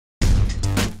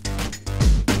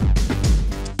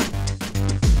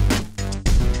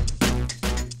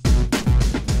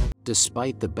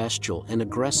despite the bestial and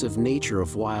aggressive nature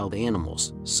of wild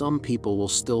animals, some people will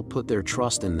still put their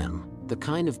trust in them. The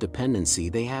kind of dependency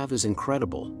they have is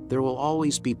incredible. There will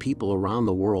always be people around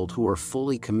the world who are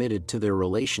fully committed to their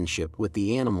relationship with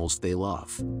the animals they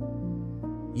love.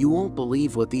 You won't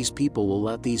believe what these people will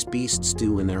let these beasts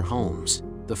do in their homes.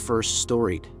 The first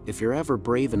storied, if you're ever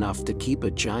brave enough to keep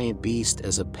a giant beast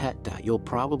as a pet, you'll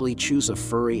probably choose a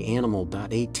furry animal.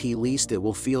 At least it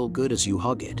will feel good as you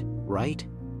hug it, right?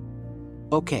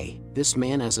 Okay, this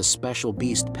man has a special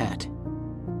beast pet.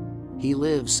 He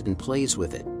lives and plays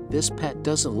with it. This pet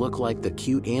doesn't look like the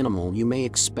cute animal you may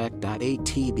expect. At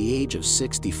the age of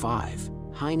 65,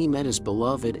 Heine met his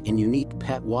beloved and unique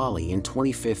pet Wally in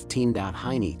 2015.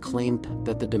 Heine claimed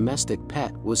that the domestic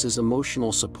pet was his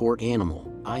emotional support animal,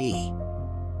 i.e.,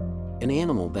 an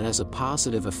animal that has a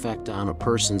positive effect on a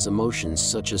person's emotions,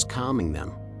 such as calming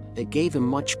them. It gave him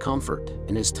much comfort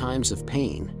in his times of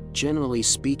pain. Generally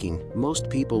speaking, most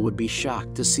people would be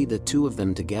shocked to see the two of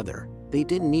them together. They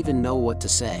didn't even know what to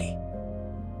say.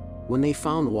 When they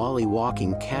found Wally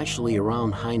walking casually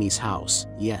around Heine's house,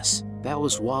 yes, that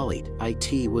was Wally.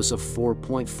 It was a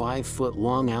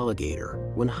 4.5-foot-long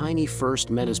alligator. When Heine first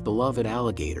met his beloved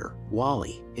alligator,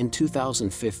 Wally, in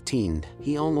 2015,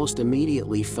 he almost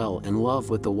immediately fell in love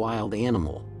with the wild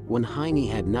animal, when Heine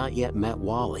had not yet met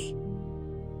Wally.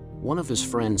 One of his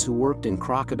friends who worked in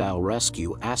crocodile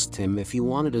rescue asked him if he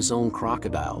wanted his own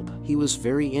crocodile. He was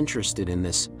very interested in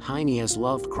this. Heine has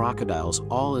loved crocodiles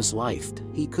all his life.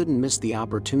 He couldn't miss the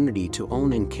opportunity to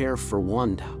own and care for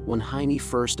one. When Heine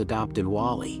first adopted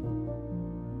Wally,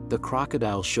 the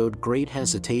crocodile showed great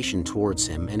hesitation towards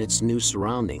him and its new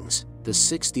surroundings. The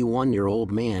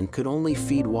 61-year-old man could only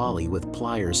feed Wally with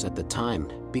pliers at the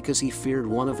time because he feared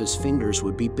one of his fingers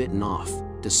would be bitten off.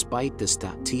 Despite this,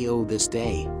 to this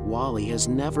day, Wally has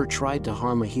never tried to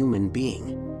harm a human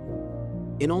being.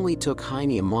 It only took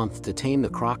Heine a month to tame the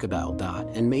crocodile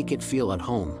and make it feel at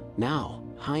home. Now,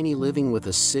 Heine living with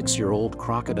a 6-year-old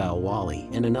crocodile Wally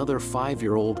and another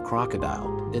 5-year-old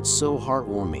crocodile. It's so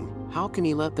heartwarming. How can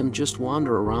he let them just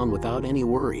wander around without any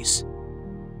worries?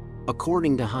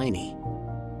 According to Heine,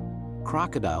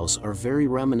 crocodiles are very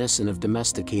reminiscent of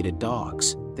domesticated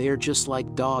dogs. They are just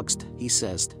like dogs, he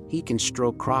says. He can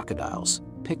stroke crocodiles,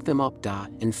 pick them up,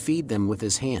 and feed them with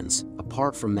his hands.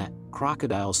 Apart from that,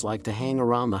 crocodiles like to hang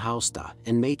around the house,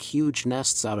 and make huge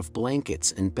nests out of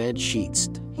blankets and bed sheets.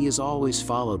 He is always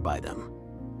followed by them.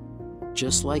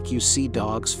 Just like you see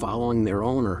dogs following their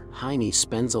owner, Heine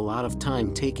spends a lot of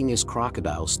time taking his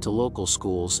crocodiles to local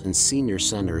schools and senior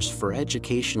centers for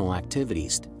educational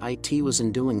activities. It was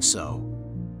in doing so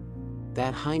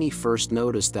that Heine first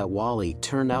noticed that Wally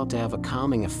turned out to have a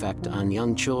calming effect on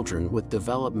young children with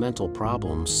developmental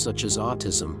problems such as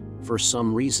autism. For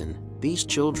some reason, these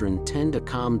children tend to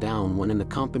calm down when in the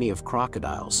company of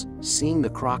crocodiles, seeing the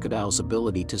crocodile's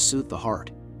ability to soothe the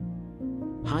heart.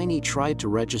 Heine tried to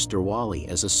register Wally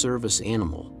as a service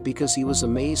animal because he was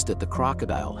amazed at the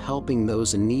crocodile helping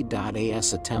those in need.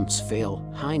 As attempts fail,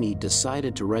 Heine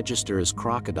decided to register his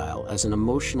crocodile as an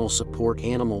emotional support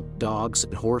animal. Dogs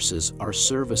and horses are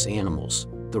service animals.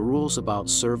 The rules about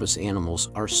service animals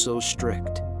are so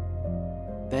strict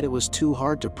that it was too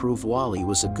hard to prove Wally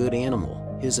was a good animal.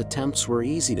 His attempts were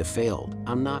easy to fail.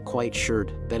 I'm not quite sure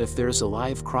that if there's a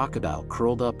live crocodile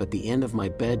curled up at the end of my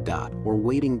bed or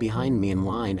waiting behind me in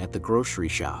line at the grocery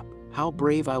shop, how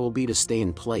brave I will be to stay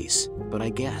in place, but I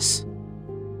guess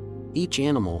each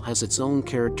animal has its own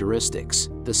characteristics.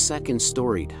 The second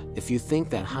storied, if you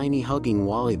think that Heine hugging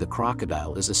Wally the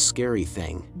crocodile is a scary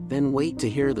thing, then wait to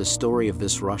hear the story of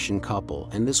this Russian couple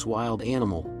and this wild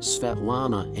animal,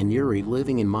 Svetlana and Yuri,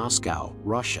 living in Moscow,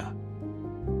 Russia.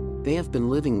 They have been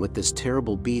living with this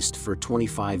terrible beast for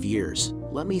 25 years.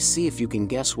 Let me see if you can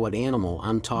guess what animal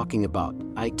I'm talking about.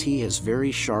 It has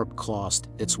very sharp claws.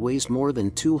 It weighs more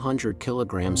than 200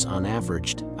 kilograms on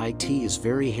average. It is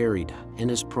very harried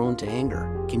and is prone to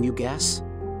anger. Can you guess?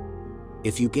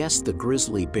 If you guessed the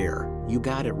grizzly bear, you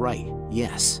got it right.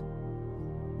 Yes.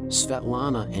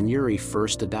 Svetlana and Yuri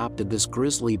first adopted this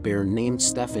grizzly bear named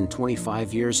Stefan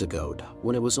 25 years ago,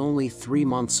 when it was only 3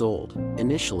 months old.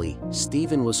 Initially,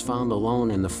 Stephen was found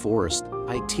alone in the forest.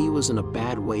 It was in a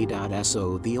bad way.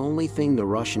 So the only thing the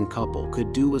Russian couple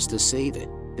could do was to save it.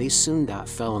 They soon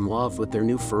fell in love with their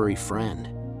new furry friend.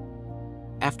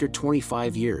 After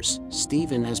 25 years,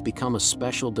 Stephen has become a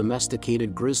special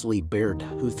domesticated grizzly bear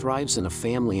who thrives in a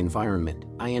family environment.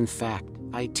 In fact,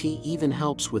 it even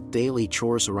helps with daily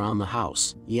chores around the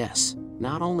house. Yes,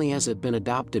 not only has it been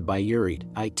adopted by Yuri,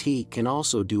 it can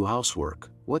also do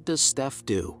housework. What does Steph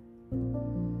do?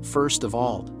 First of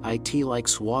all, it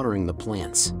likes watering the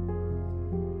plants.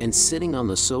 And sitting on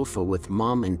the sofa with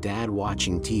mom and dad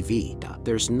watching TV,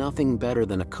 there's nothing better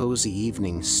than a cozy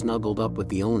evening snuggled up with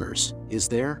the owners, is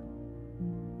there?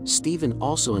 Steven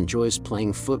also enjoys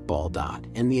playing football,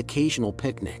 and the occasional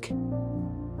picnic.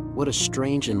 What a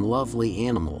strange and lovely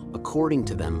animal. According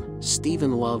to them,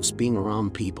 Steven loves being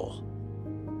around people.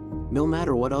 No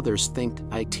matter what others think,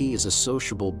 it is a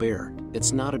sociable bear.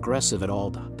 It's not aggressive at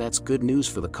all. That's good news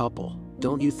for the couple,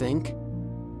 don't you think?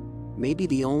 Maybe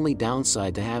the only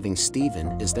downside to having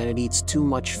Steven is that it eats too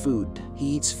much food.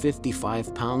 He eats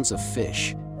 55 pounds of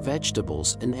fish,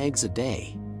 vegetables, and eggs a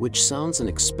day, which sounds an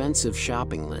expensive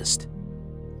shopping list.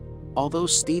 Although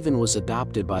Steven was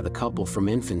adopted by the couple from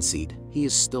infancy, he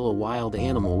is still a wild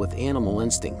animal with animal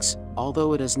instincts.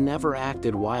 Although it has never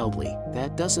acted wildly,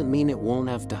 that doesn't mean it won't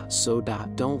have to. So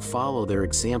don't follow their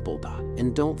example,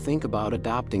 and don't think about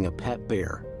adopting a pet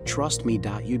bear. Trust me,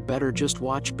 you'd better just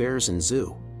watch Bears in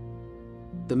Zoo.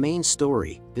 The main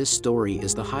story. This story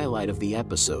is the highlight of the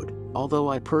episode. Although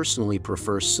I personally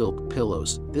prefer silk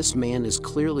pillows, this man is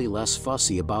clearly less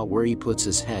fussy about where he puts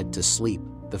his head to sleep.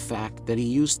 The fact that he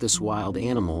used this wild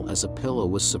animal as a pillow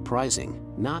was surprising,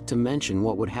 not to mention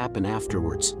what would happen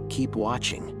afterwards. Keep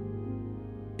watching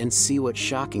and see what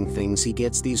shocking things he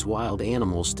gets these wild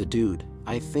animals to do.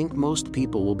 I think most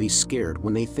people will be scared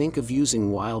when they think of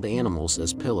using wild animals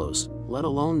as pillows, let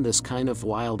alone this kind of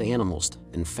wild animals.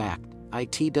 In fact,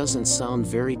 it doesn't sound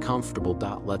very comfortable.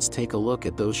 Let's take a look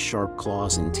at those sharp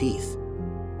claws and teeth.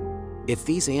 If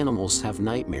these animals have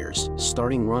nightmares,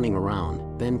 starting running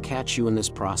around, then catch you in this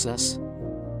process?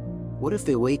 What if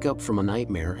they wake up from a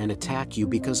nightmare and attack you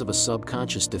because of a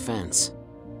subconscious defense?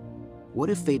 What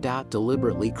if they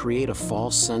deliberately create a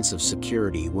false sense of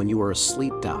security when you are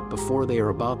asleep before they are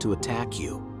about to attack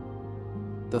you?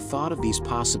 The thought of these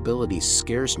possibilities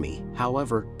scares me.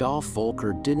 However, Dolph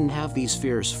Volker didn't have these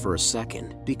fears for a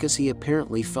second, because he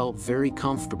apparently felt very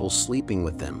comfortable sleeping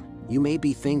with them. You may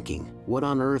be thinking, what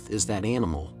on earth is that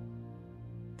animal?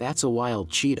 That's a wild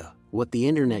cheetah. What the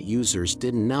internet users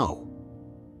didn't know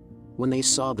when they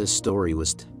saw this story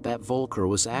was that Volker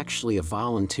was actually a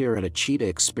volunteer at a cheetah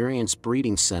experience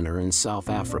breeding center in South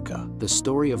Africa. The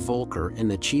story of Volker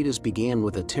and the cheetahs began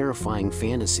with a terrifying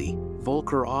fantasy.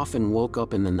 Volker often woke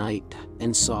up in the night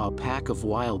and saw a pack of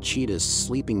wild cheetahs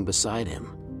sleeping beside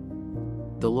him.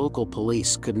 The local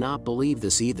police could not believe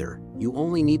this either. You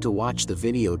only need to watch the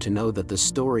video to know that the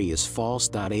story is false.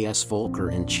 As Volker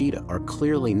and cheetah are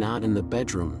clearly not in the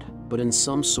bedroom, but in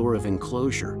some sort of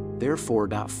enclosure. Therefore,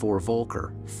 for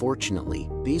Volker, fortunately,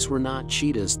 these were not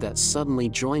cheetahs that suddenly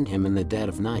joined him in the dead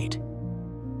of night,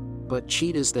 but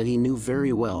cheetahs that he knew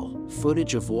very well.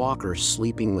 Footage of Walker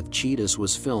sleeping with cheetahs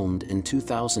was filmed in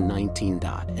 2019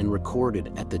 and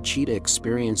recorded at the Cheetah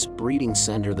Experience Breeding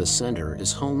Center. The center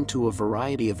is home to a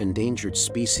variety of endangered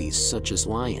species such as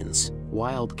lions,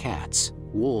 wild cats,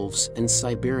 wolves, and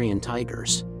Siberian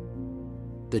tigers.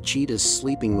 The cheetahs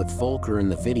sleeping with Volker in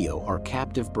the video are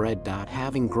captive bred.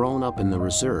 Having grown up in the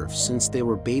reserve since they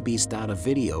were babies. A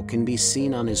video can be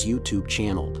seen on his YouTube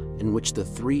channel, in which the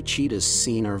 3 cheetahs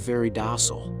seen are very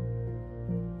docile.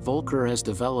 Volker has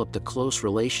developed a close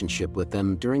relationship with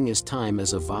them during his time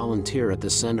as a volunteer at the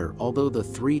center. Although the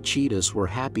 3 cheetahs were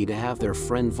happy to have their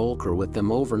friend Volker with them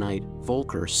overnight,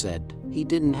 Volker said he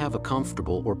didn't have a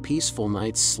comfortable or peaceful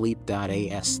night's sleep.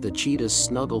 As the cheetahs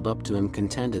snuggled up to him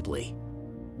contentedly,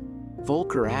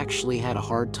 Volker actually had a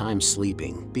hard time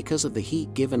sleeping because of the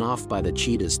heat given off by the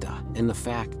cheetahs and the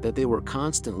fact that they were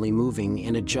constantly moving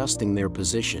and adjusting their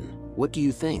position. What do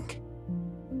you think?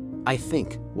 I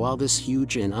think, while this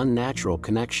huge and unnatural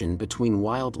connection between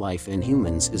wildlife and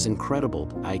humans is incredible,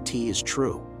 it is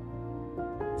true.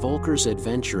 Volker's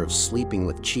adventure of sleeping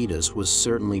with cheetahs was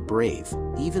certainly brave,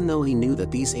 even though he knew that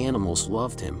these animals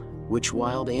loved him. Which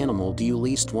wild animal do you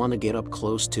least want to get up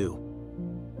close to?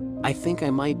 I think I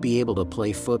might be able to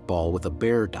play football with a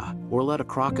bear or let a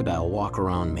crocodile walk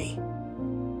around me.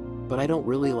 But I don't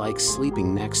really like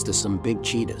sleeping next to some big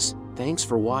cheetahs. Thanks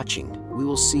for watching. We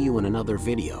will see you in another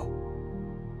video.